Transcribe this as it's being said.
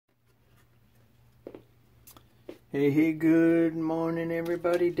Hey, good morning,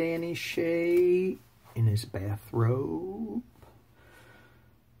 everybody. Danny Shea in his bathrobe.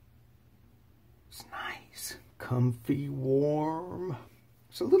 It's nice, comfy, warm.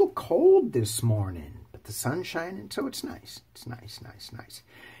 It's a little cold this morning, but the sun's shining, so it's nice. It's nice, nice, nice.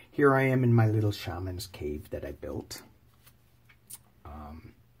 Here I am in my little shaman's cave that I built.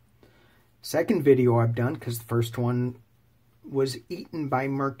 Second video I've done, because the first one was eaten by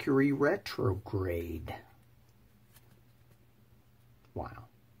Mercury retrograde. Wow.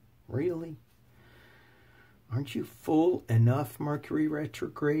 Really? Aren't you full enough, Mercury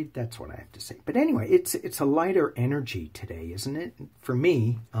retrograde? That's what I have to say. But anyway, it's a lighter energy today, isn't it? For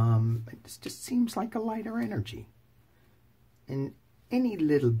me, it just seems like a lighter energy. And any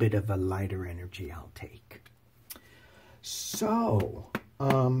little bit of a lighter energy I'll take. So,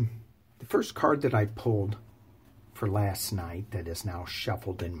 the first card that I pulled for last night that is now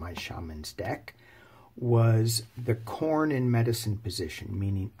shuffled in my shaman's deck was the corn in medicine position,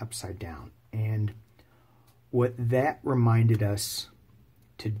 meaning upside down. And what that reminded us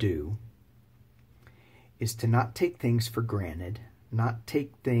to do is to not take things for granted, not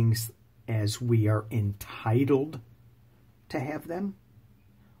take things as we are entitled to have them.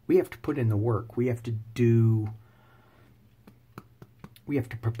 We have to put in the work. We have to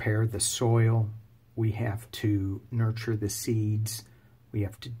prepare the soil. We have to nurture the seeds. We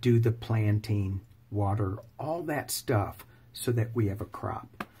have to do the planting, water, all that stuff so that we have a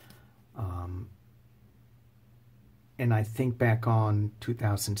crop. And I think back on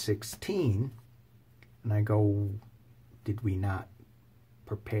 2016 and I go, did we not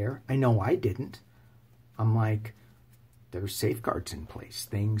prepare? I know I didn't. I'm like, there's safeguards in place.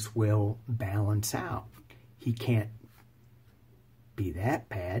 Things will balance out. He can't be that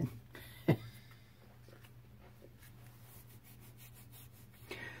bad.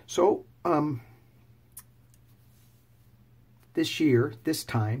 So, this year, this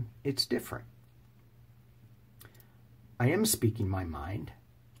time, it's different. I am speaking my mind,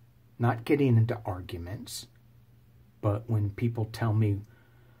 not getting into arguments, but when people tell me,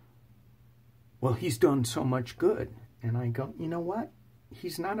 well, he's done so much good, and I go, you know what?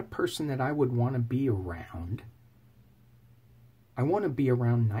 He's not a person that I would want to be around. I want to be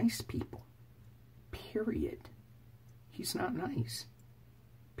around nice people, period. He's not nice,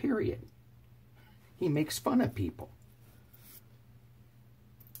 period. He makes fun of people.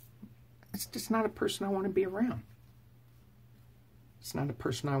 It's just not a person I want to be around. It's not a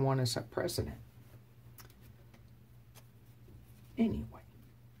person I want as a president. Anyway,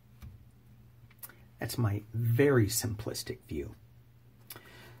 that's my very simplistic view.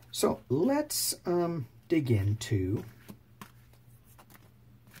 So let's dig into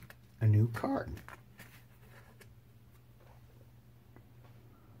a new card.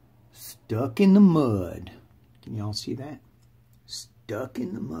 Stuck in the mud. Can y'all see that? Stuck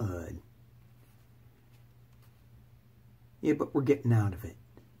in the mud. Yeah, but we're getting out of it.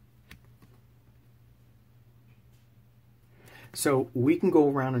 So we can go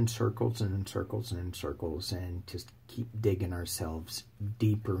around in circles and in circles and in circles and just keep digging ourselves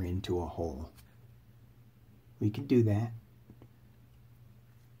deeper into a hole. We can do that.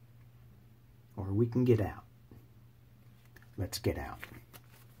 Or we can get out. Let's get out.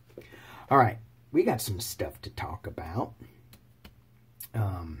 All right, we got some stuff to talk about.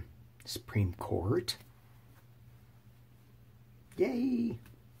 Supreme Court. Yay!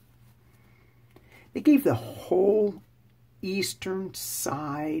 They gave the whole eastern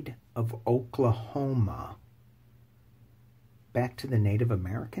side of Oklahoma back to the Native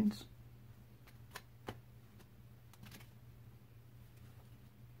Americans.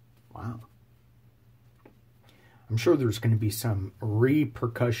 Wow. I'm sure there's going to be some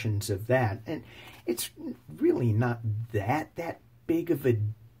repercussions of that. And it's really not that big of a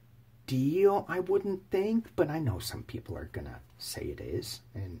deal, I wouldn't think. But I know some people are going to say it is.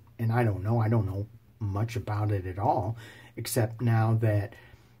 And I don't know. I don't know much about it at all. Except now that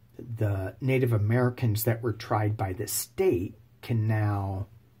the Native Americans that were tried by the state can now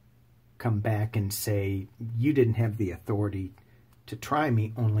come back and say, you didn't have the authority to try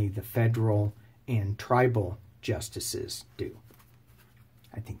me. Only the federal and tribal justices do.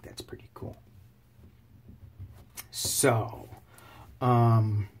 I think that's pretty cool. So,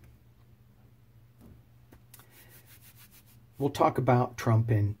 we'll talk about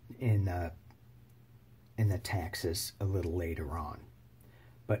Trump in the taxes a little later on.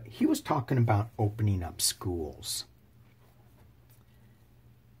 But he was talking about opening up schools.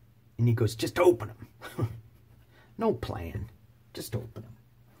 And he goes, just open them. No plan. Just open them.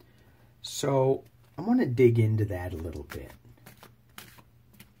 So I want to dig into that a little bit.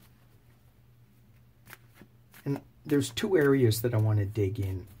 And there's two areas that I want to dig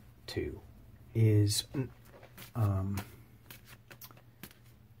into. Is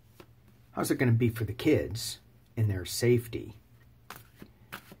how's it going to be for the kids and their safety?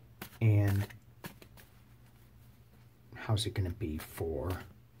 And how's it going to be for,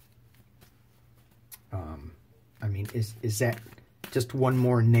 I mean, is that just one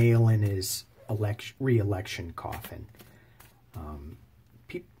more nail in his re-election coffin?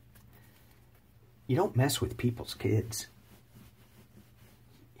 You don't mess with people's kids.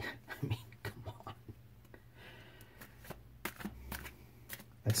 I mean, come on.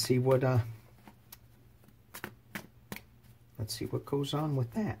 Let's see what goes on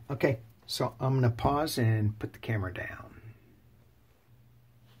with that. Okay, so I'm going to pause and put the camera down.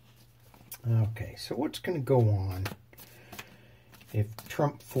 Okay, so what's going to go on if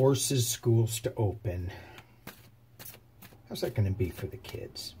Trump forces schools to open? How's that going to be for the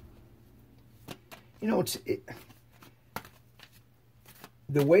kids? You know,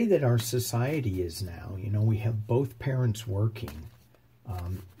 the way that our society is now, you know, we have both parents working.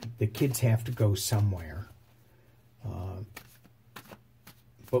 The kids have to go somewhere.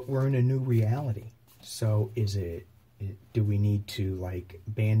 But we're in a new reality. So do we need to, like,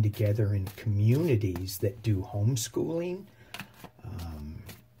 band together in communities that do homeschooling?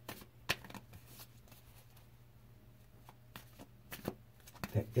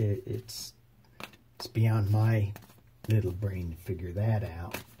 It's beyond my little brain to figure that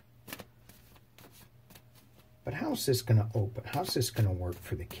out. But how's this going to open? How's this going to work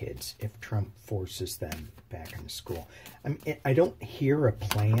for the kids if Trump forces them back into school? I mean, I don't hear a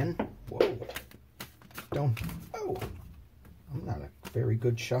plan. Whoa. Oh, I'm not a very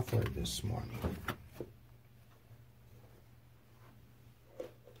good shuffler this morning.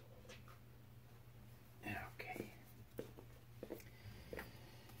 Okay.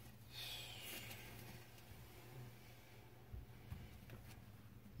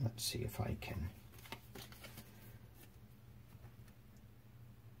 Let's see if I can.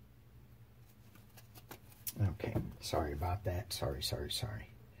 Okay, sorry about that. Sorry.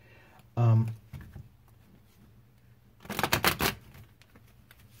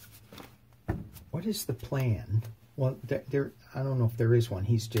 What is the plan? Well, I don't know if there is one.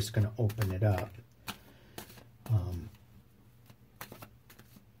 He's just going to open it up.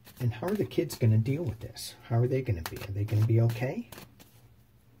 And how are the kids going to deal with this? How are they going to be? Are they going to be okay?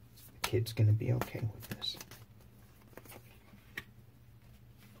 The kids going to be okay with this?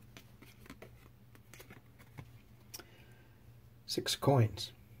 Six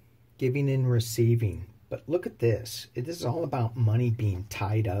coins, giving and receiving. But look at this. This is all about money being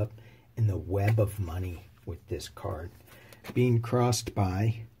tied up in the web of money with this card. Being crossed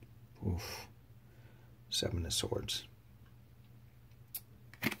by, Seven of Swords.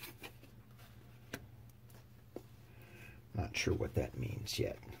 Not sure what that means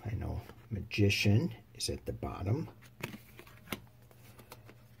yet. I know Magician is at the bottom.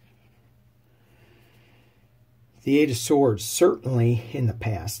 The Eight of Swords, certainly in the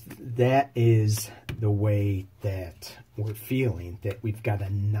past, that is the way that we're feeling, that we've got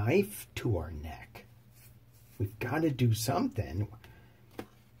a knife to our neck. We've got to do something.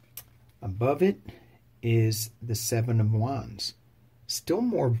 Above it is the Seven of Wands. Still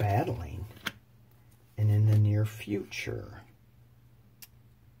more battling. And in the near future,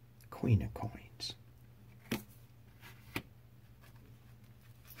 Queen of Coins.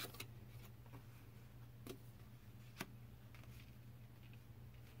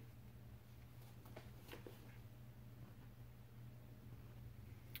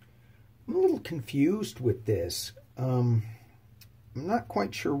 I'm a little confused with this. I'm not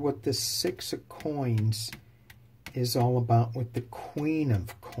quite sure what the Six of Coins is all about with the Queen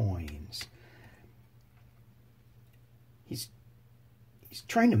of Coins. He's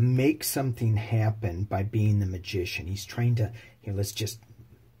trying to make something happen by being the magician. He's trying to, let's just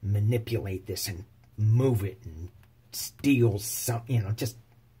manipulate this and move it and steal some, just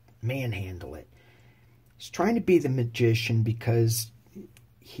manhandle it. He's trying to be the magician because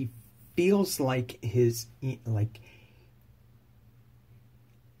he feels like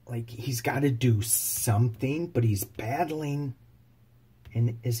like he's got to do something, but he's battling.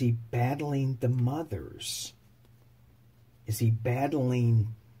 And is he battling the mothers? Is he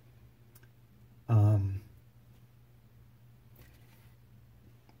battling to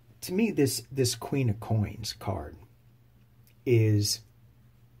me, this Queen of Coins card is,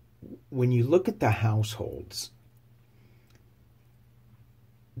 when you look at the households,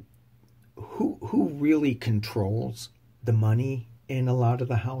 who really controls the money in a lot of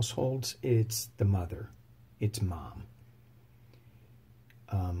the households? It's the mother. It's mom.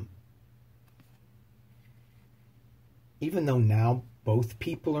 even though now both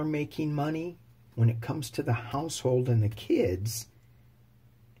people are making money, when it comes to the household and the kids,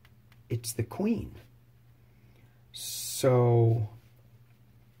 it's the queen. So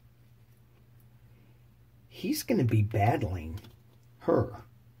he's going to be battling her.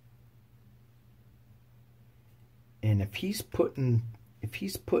 And if he's putting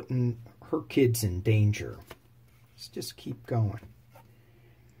her kids in danger, let's just keep going.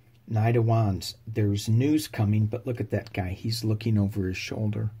 Knight of Wands. There's news coming, but look at that guy. He's looking over his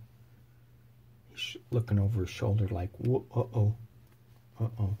shoulder. He's looking over his shoulder like, uh-oh,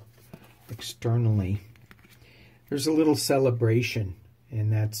 uh-oh. Externally, there's a little celebration,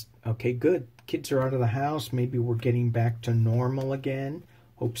 and that's, okay, good. Kids are out of the house. Maybe we're getting back to normal again.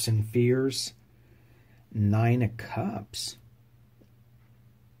 Hopes and fears. 9 of Cups.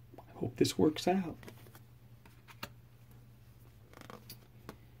 I hope this works out.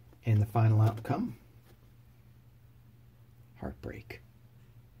 And the final outcome, heartbreak.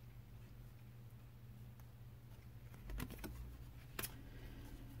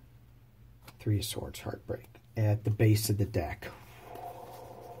 Three of Swords, heartbreak. At the base of the deck,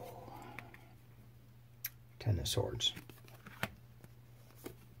 10 of Swords.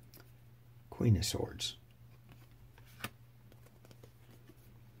 Queen of Swords.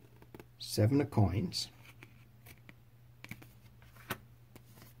 7 of Coins.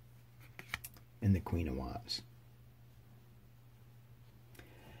 And the Queen of Wands.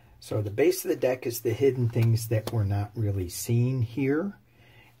 So the base of the deck is the hidden things that we're not really seeing here.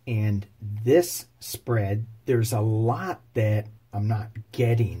 And this spread, there's a lot that I'm not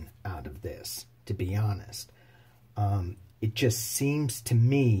getting out of this, to be honest. It just seems to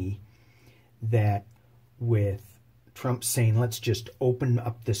me that with Trump saying, let's just open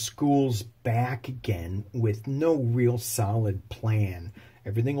up the schools back again with no real solid plan.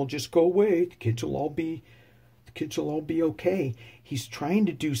 Everything will just go away. The kids will all be okay. He's trying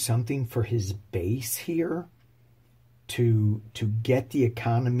to do something for his base here to get the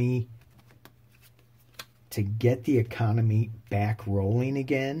economy back rolling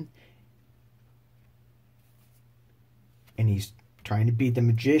again. And he's trying to be the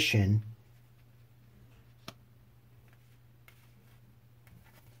magician.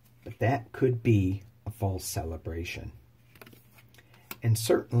 But that could be a false celebration. And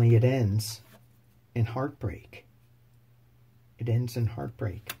certainly it ends in heartbreak. It ends in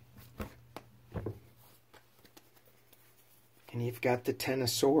heartbreak. And you've got the 10 of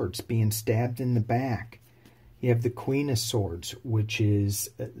Swords being stabbed in the back. You have the Queen of Swords, which is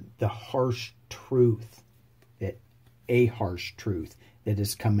the harsh truth, a harsh truth that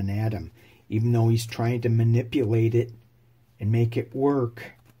is coming at him. Even though he's trying to manipulate it and make it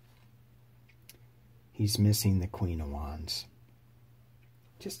work, he's missing the Queen of Wands.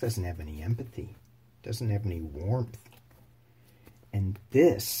 Just doesn't have any empathy, doesn't have any warmth. And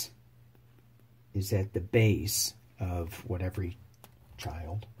this is at the base of what every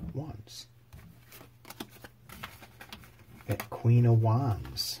child wants. That Queen of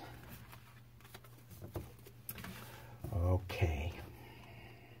Wands. Okay.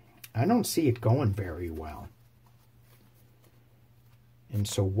 I don't see it going very well. And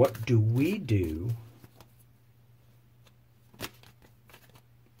so what do we do?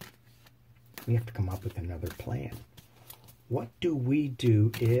 We have to come up with another plan. What do we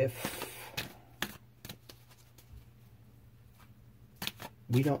do if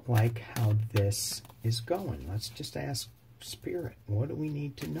we don't like how this is going? Let's just ask Spirit, what do we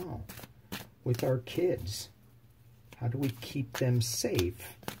need to know with our kids? How do we keep them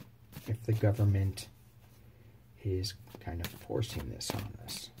safe if the government is kind of forcing this on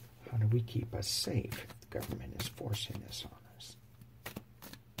us? How do we keep us safe if the government is forcing this on us?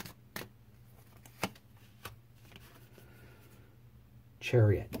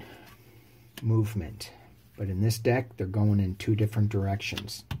 Chariot, movement. But in this deck, they're going in 2 different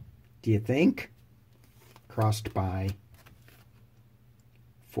directions. Do you think? Crossed by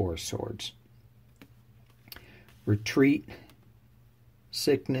 4 Swords. Retreat,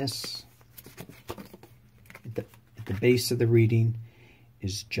 sickness. At the base of the reading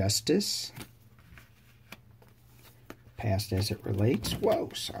is Justice. Past as it relates. Whoa,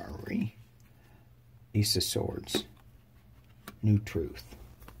 sorry. Ace of Swords. New Truth.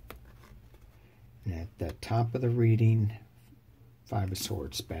 And at the top of the reading, 5 of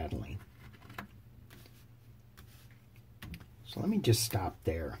Swords, battling. So let me just stop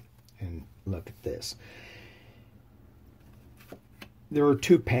there and look at this. There are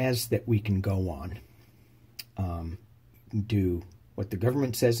 2 paths that we can go on. We can do what the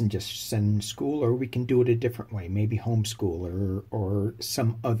government says and just send them to school, or we can do it a different way, maybe homeschool or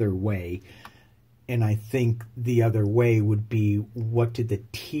some other way. And I think the other way would be, what do the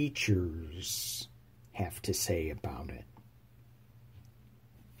teachers have to say about it?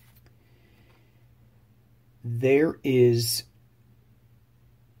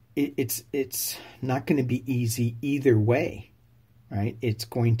 It's not going to be easy either way, right? It's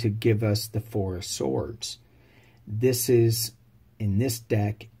going to give us the Four of Swords. This is, in this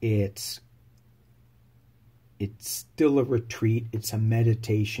deck, it's still a retreat. It's a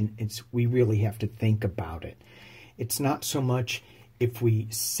meditation. We really have to think about it. It's not so much if we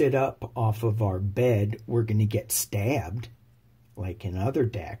sit up off of our bed, we're going to get stabbed, like in other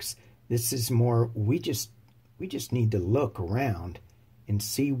decks. This is more, we just need to look around and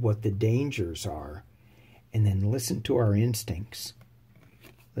see what the dangers are, and then listen to our instincts.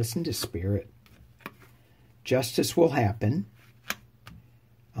 Listen to spirit. Justice will happen.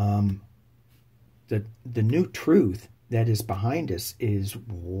 The new truth that is behind us is,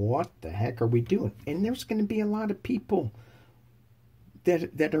 what the heck are we doing? And there's going to be a lot of people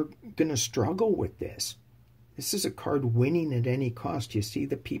that are going to struggle with this. This is a card, winning at any cost. You see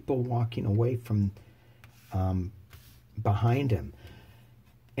the people walking away from behind him.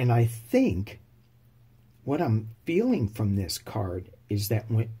 And I think what I'm feeling from this card is that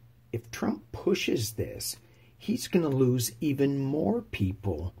if Trump pushes this, he's going to lose even more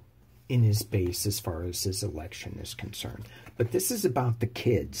people in his base as far as his election is concerned. But this is about the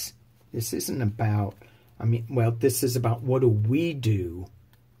kids. This isn't about, this is about, what do we do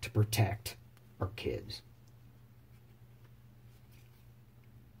to protect our kids?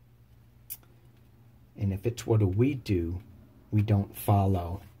 And if it's what do, we don't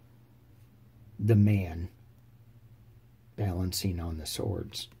follow the man balancing on the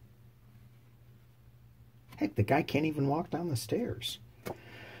swords. Heck, the guy can't even walk down the stairs.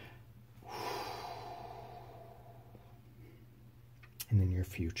 And then your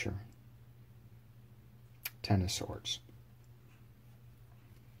future. Ten of Swords.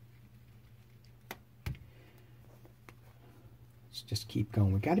 Let's just keep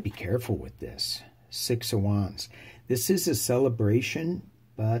going. We got to be careful with this. Six of Wands. This is a celebration,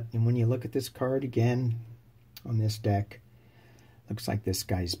 but when you look at this card again on this deck, looks like this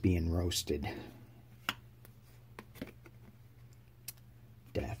guy's being roasted.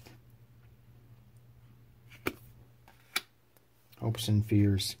 Death. Hopes and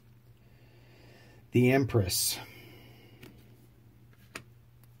fears. The Empress.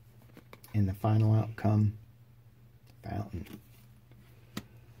 And the final outcome, Fountain.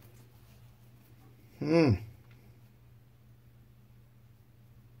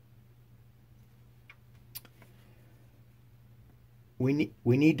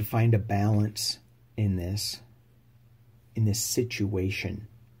 We need to find a balance in this situation.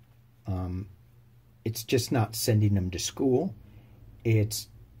 It's just not sending them to school. It's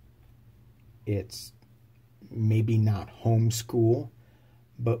maybe not homeschool,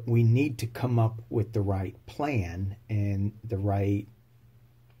 but we need to come up with the right plan and the right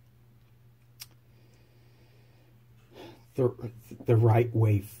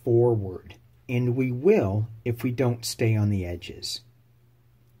way forward. And we will if we don't stay on the edges.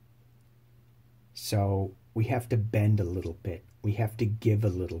 So we have to bend a little bit. We have to give a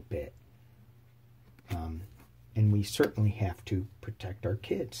little bit. And we certainly have to protect our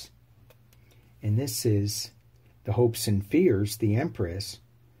kids. And this is the hopes and fears, the Empress,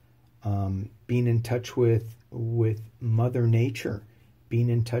 being in touch with Mother Nature, being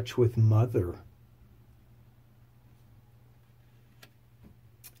in touch with Mother,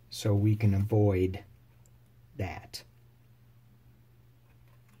 so we can avoid that.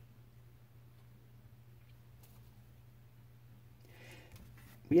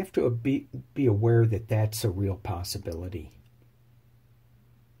 We have to be aware that that's a real possibility.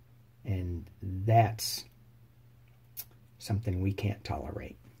 And that's something we can't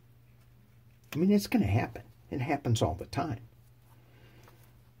tolerate. I mean, it's going to happen. It happens all the time.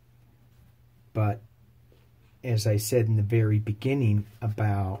 But as I said in the very beginning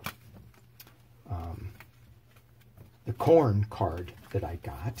about the corn card that I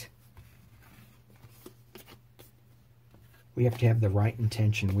got, we have to have the right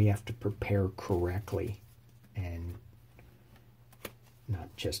intention. We have to prepare correctly and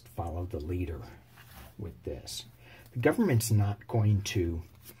not just follow the leader with this. The government's not going to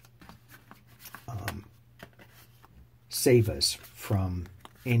save us from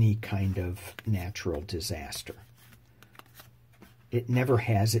any kind of natural disaster. It never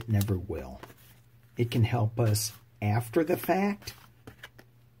has, it never will. It can help us after the fact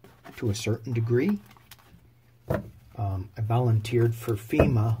to a certain degree. I volunteered for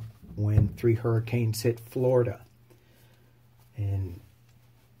FEMA when 3 hurricanes hit Florida. And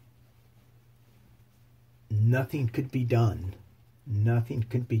nothing could be done. Nothing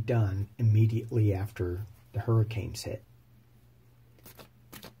could be done immediately after the hurricanes hit.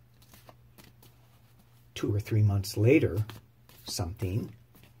 2 or 3 months later, something,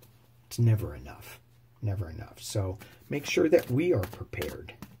 it's never enough. Never enough. So make sure that we are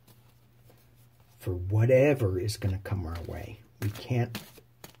prepared for whatever is going to come our way. We can't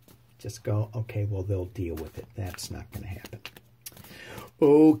just go, okay, well, they'll deal with it. That's not going to happen.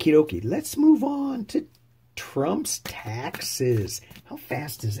 Okie dokie. Let's move on to Trump's taxes. How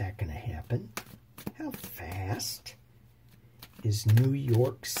fast is that going to happen? How fast is New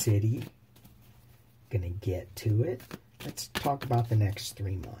York City going to get to it? Let's talk about the next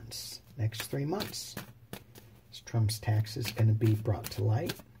 3 months. Next 3 months. Is Trump's taxes going to be brought to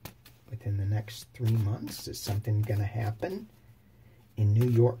light within the next 3 months? Is something going to happen in New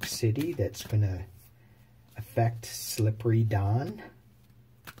York City that's going to affect Slippery Don?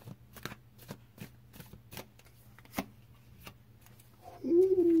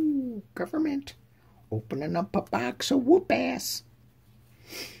 Ooh, government opening up a box of whoop ass.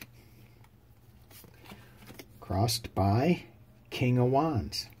 Crossed by King of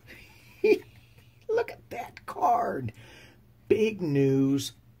Wands. Look at that card. Big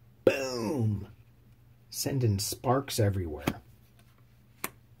news. Boom. Sending sparks everywhere.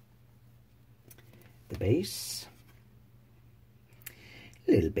 The base.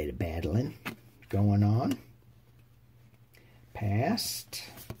 A little bit of battling going on. Past.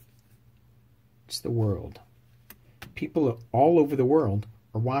 It's the world. People all over the world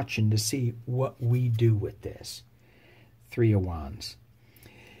are watching to see what we do with this. 3 of Wands.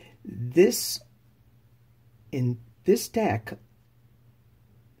 In this deck,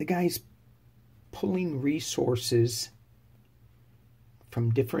 the guy's pulling resources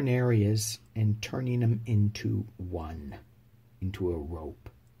from different areas and turning them into one, into a rope.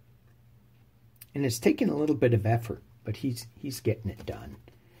 And it's taking a little bit of effort, but he's getting it done.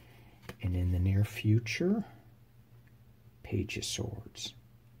 And in the near future, Page of Swords.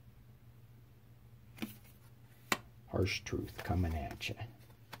 Harsh truth coming at you.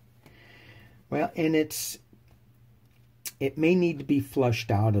 Well, and it may need to be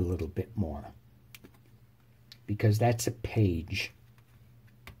flushed out a little bit more, because that's a page.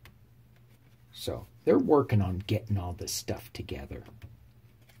 So they're working on getting all this stuff together.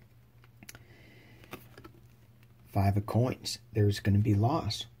 5 of Coins. There's going to be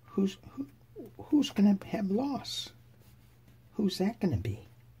loss. Who's going to have loss? Who's that going to be?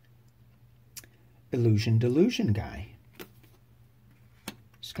 Illusion Delusion guy.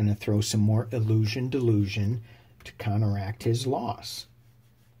 He's going to throw some more Illusion Delusion to counteract his loss.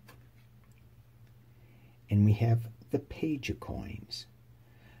 And we have the Page of Coins.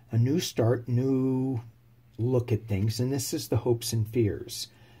 A new start, new look at things, and this is the hopes and fears.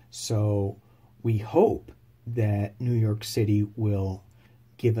 So we hope that New York City will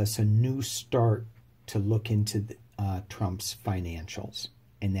give us a new start to look into Trump's financials.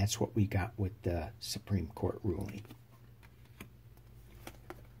 And that's what we got with the Supreme Court ruling.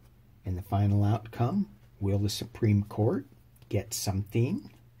 And the final outcome, will the Supreme Court get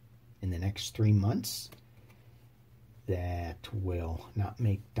something in the next 3 months that will not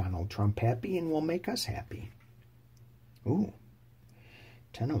make Donald Trump happy and will make us happy? Ooh,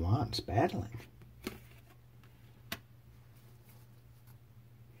 10 of Wands battling.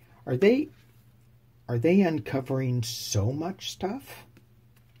 Are they uncovering so much stuff?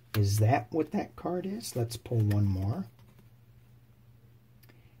 Is that what that card is? Let's pull one more.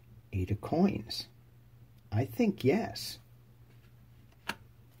 8 of Coins. I think yes.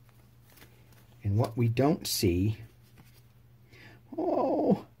 And what we don't see...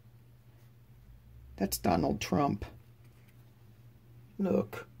 Oh, that's Donald Trump.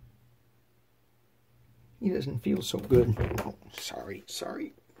 Look. He doesn't feel so good. Oh, sorry.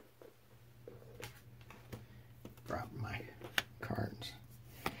 Dropped my cards.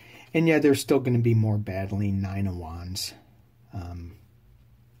 And yeah, there's still going to be more battling. 9 of Wands.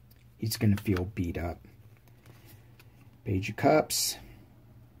 He's going to feel beat up. Page of Cups.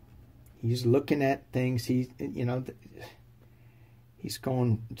 He's looking at things. He's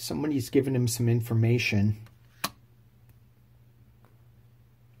going, somebody's giving him some information.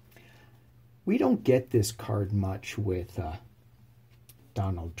 We don't get this card much with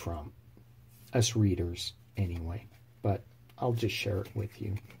Donald Trump. Us readers, anyway. But I'll just share it with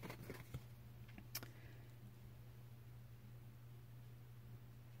you.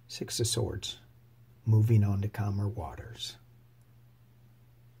 Six of Swords, moving on to calmer waters.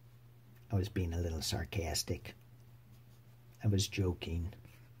 I was being a little sarcastic. I was joking.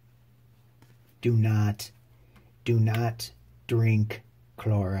 Do not drink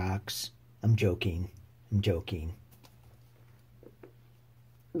Clorox. I'm joking. I'm joking.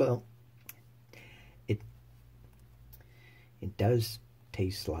 Well, it does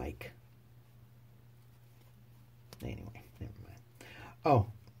taste like... Anyway, never mind. Oh,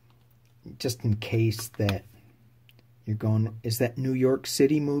 just in case that you're going, is that New York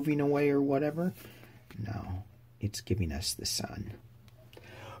City moving away or whatever? No, it's giving us the sun.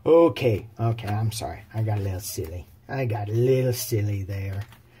 Okay, I'm sorry. I got a little silly. There.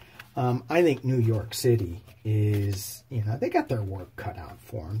 I think New York City is, they got their work cut out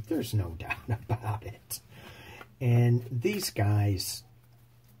for them. There's no doubt about it. And these guys,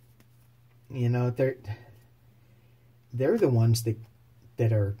 they're the ones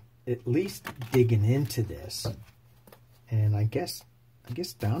that are at least digging into this. And I guess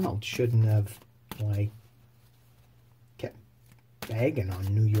Donald shouldn't have, kept bagging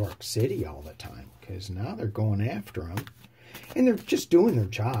on New York City all the time, because now they're going after him. And they're just doing their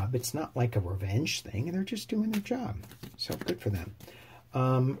job. It's not like a revenge thing. They're just doing their job. So good for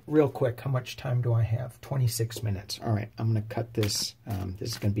them. Real quick, how much time do I have? 26 minutes. All right, I'm going to cut this.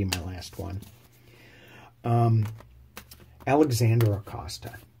 This is going to be my last one. Alexander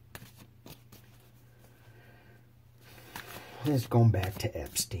Acosta. This is going back to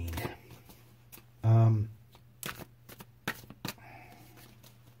Epstein. I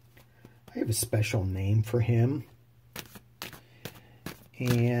have a special name for him.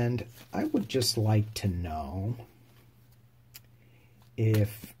 And I would just like to know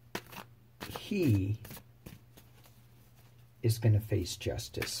if he is going to face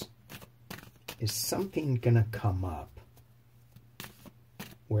justice. Is something going to come up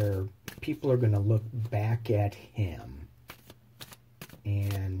where people are going to look back at him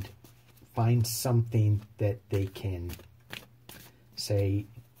and find something that they can say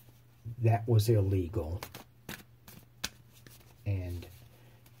that was illegal and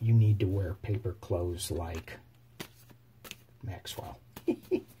you need to wear paper clothes like Maxwell,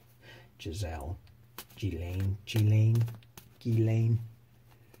 Ghislaine.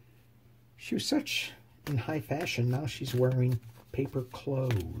 She was such in high fashion. Now she's wearing paper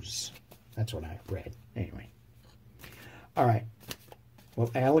clothes. That's what I read. Anyway. All right. Well,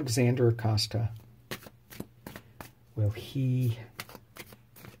 Alexander Acosta, will he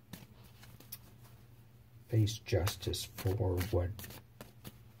face justice for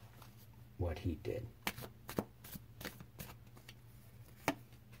what he did?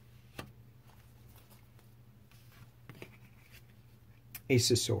 Ace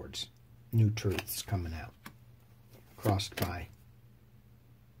of Swords. New truths coming out. Crossed by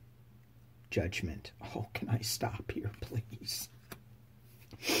Judgment. Oh, can I stop here, please?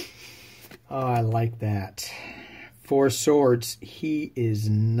 Oh, I like that. Four Swords. He is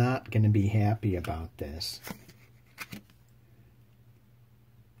not going to be happy about this.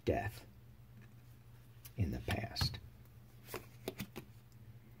 Death in the past.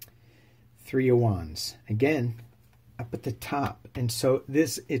 Three of Wands. Again, up at the top. And so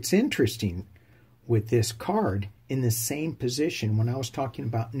it's interesting with this card in the same position when I was talking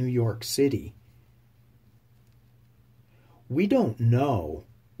about New York City. We don't know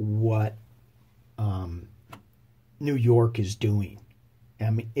what New York is doing.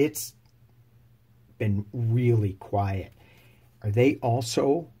 I mean, it's been really quiet. Are they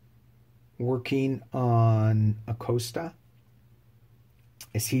also working on Acosta?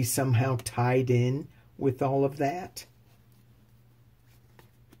 Is he somehow tied in with all of that?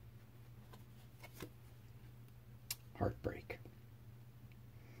 Heartbreak.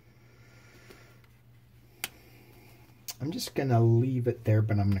 I'm just going to leave it there,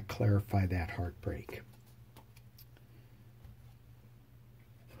 but I'm going to clarify that heartbreak.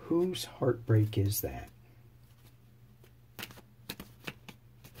 Whose heartbreak is that?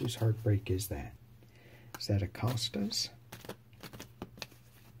 Whose heartbreak is that? Is that Acosta's?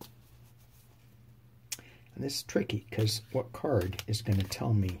 And this is tricky, because what card is going to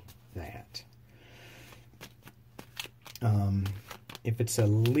tell me that? If it's a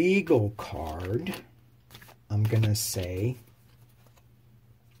legal card, I'm going to say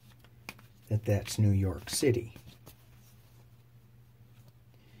that that's New York City.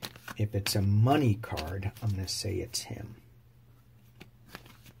 If it's a money card, I'm going to say it's him.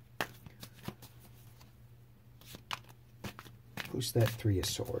 Who's that Three of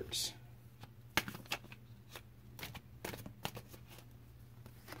Swords?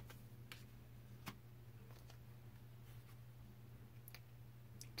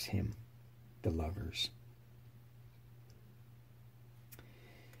 It's him, the Lovers.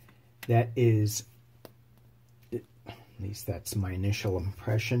 That is, at least that's my initial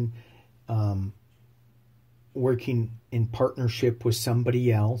impression, working in partnership with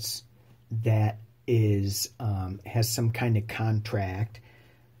somebody else that is has some kind of contract.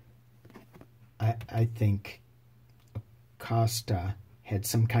 I think Acosta had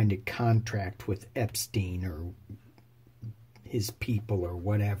some kind of contract with Epstein or his people or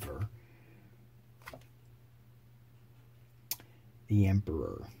whatever. The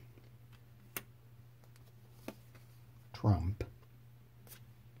Emperor Trump.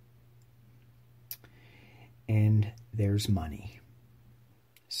 And there's money.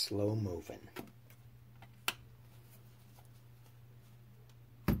 Slow moving.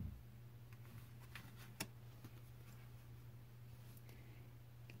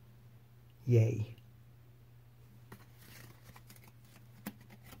 Yay.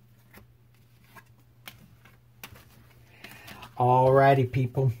 Alrighty,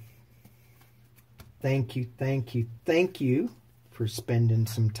 people. Thank you, thank you, thank you for spending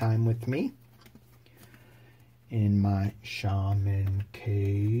some time with me in my shaman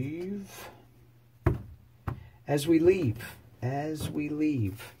cave. As we leave,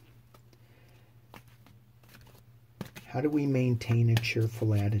 how do we maintain a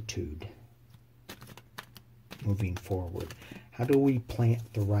cheerful attitude moving forward? How do we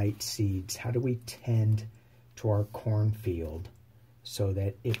plant the right seeds? How do we tend to our cornfield so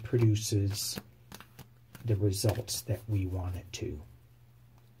that it produces the results that we want it to,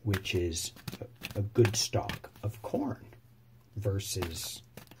 which is a good stalk of corn versus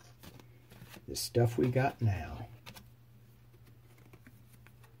the stuff we got now.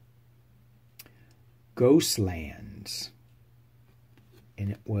 Ghostlands, and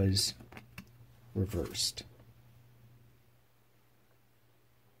it was reversed.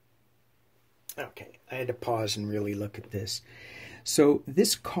 Okay, I had to pause and really look at this. So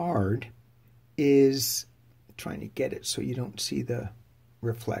this card is, trying to get it so you don't see the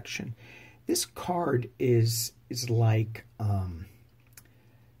reflection. This card is like,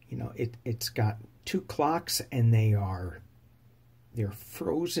 you know, it's got two clocks and they're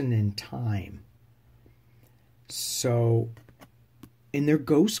frozen in time. So, and they're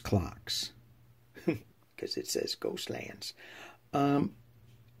ghost clocks because it says Ghostlands.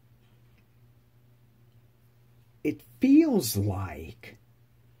 It feels like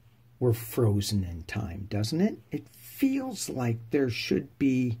we're frozen in time, doesn't it? It feels like there should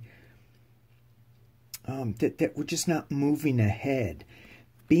be, that we're just not moving ahead.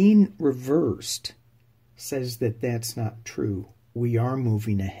 Being reversed says that that's not true. We are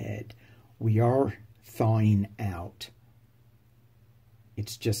moving ahead. We are thawing out.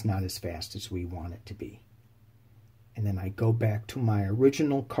 It's just not as fast as we want it to be. And then I go back to my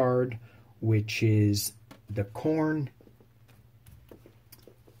original card, which is the corn.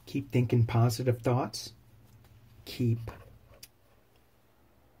 Keep thinking positive thoughts. Keep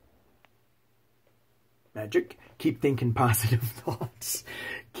magic. Keep thinking positive thoughts.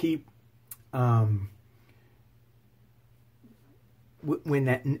 Keep when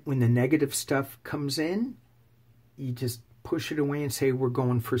the negative stuff comes in, you just push it away and say, we're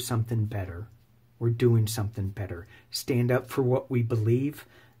going for something better. We're doing something better. Stand up for what we believe,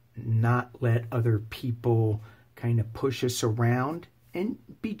 not let other people kind of push us around, and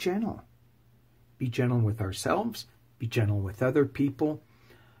be gentle. Be gentle with ourselves. Be gentle with other people.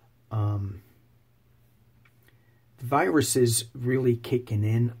 The virus is really kicking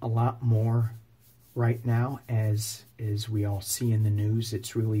in a lot more right now, as we all see in the news.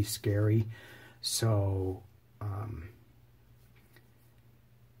 It's really scary. So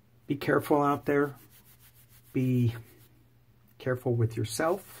be careful out there. Be careful with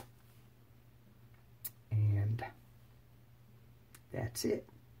yourself. And that's it.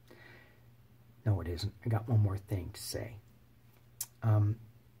 No, it isn't. I got one more thing to say.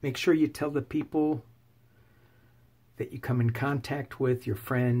 Make sure you tell the people that you come in contact with, your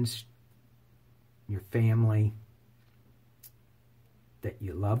friends, your family, that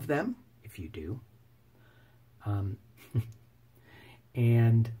you love them, if you do.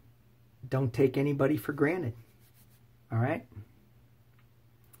 And don't take anybody for granted. All right?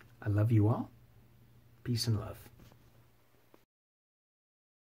 I love you all. Peace and love.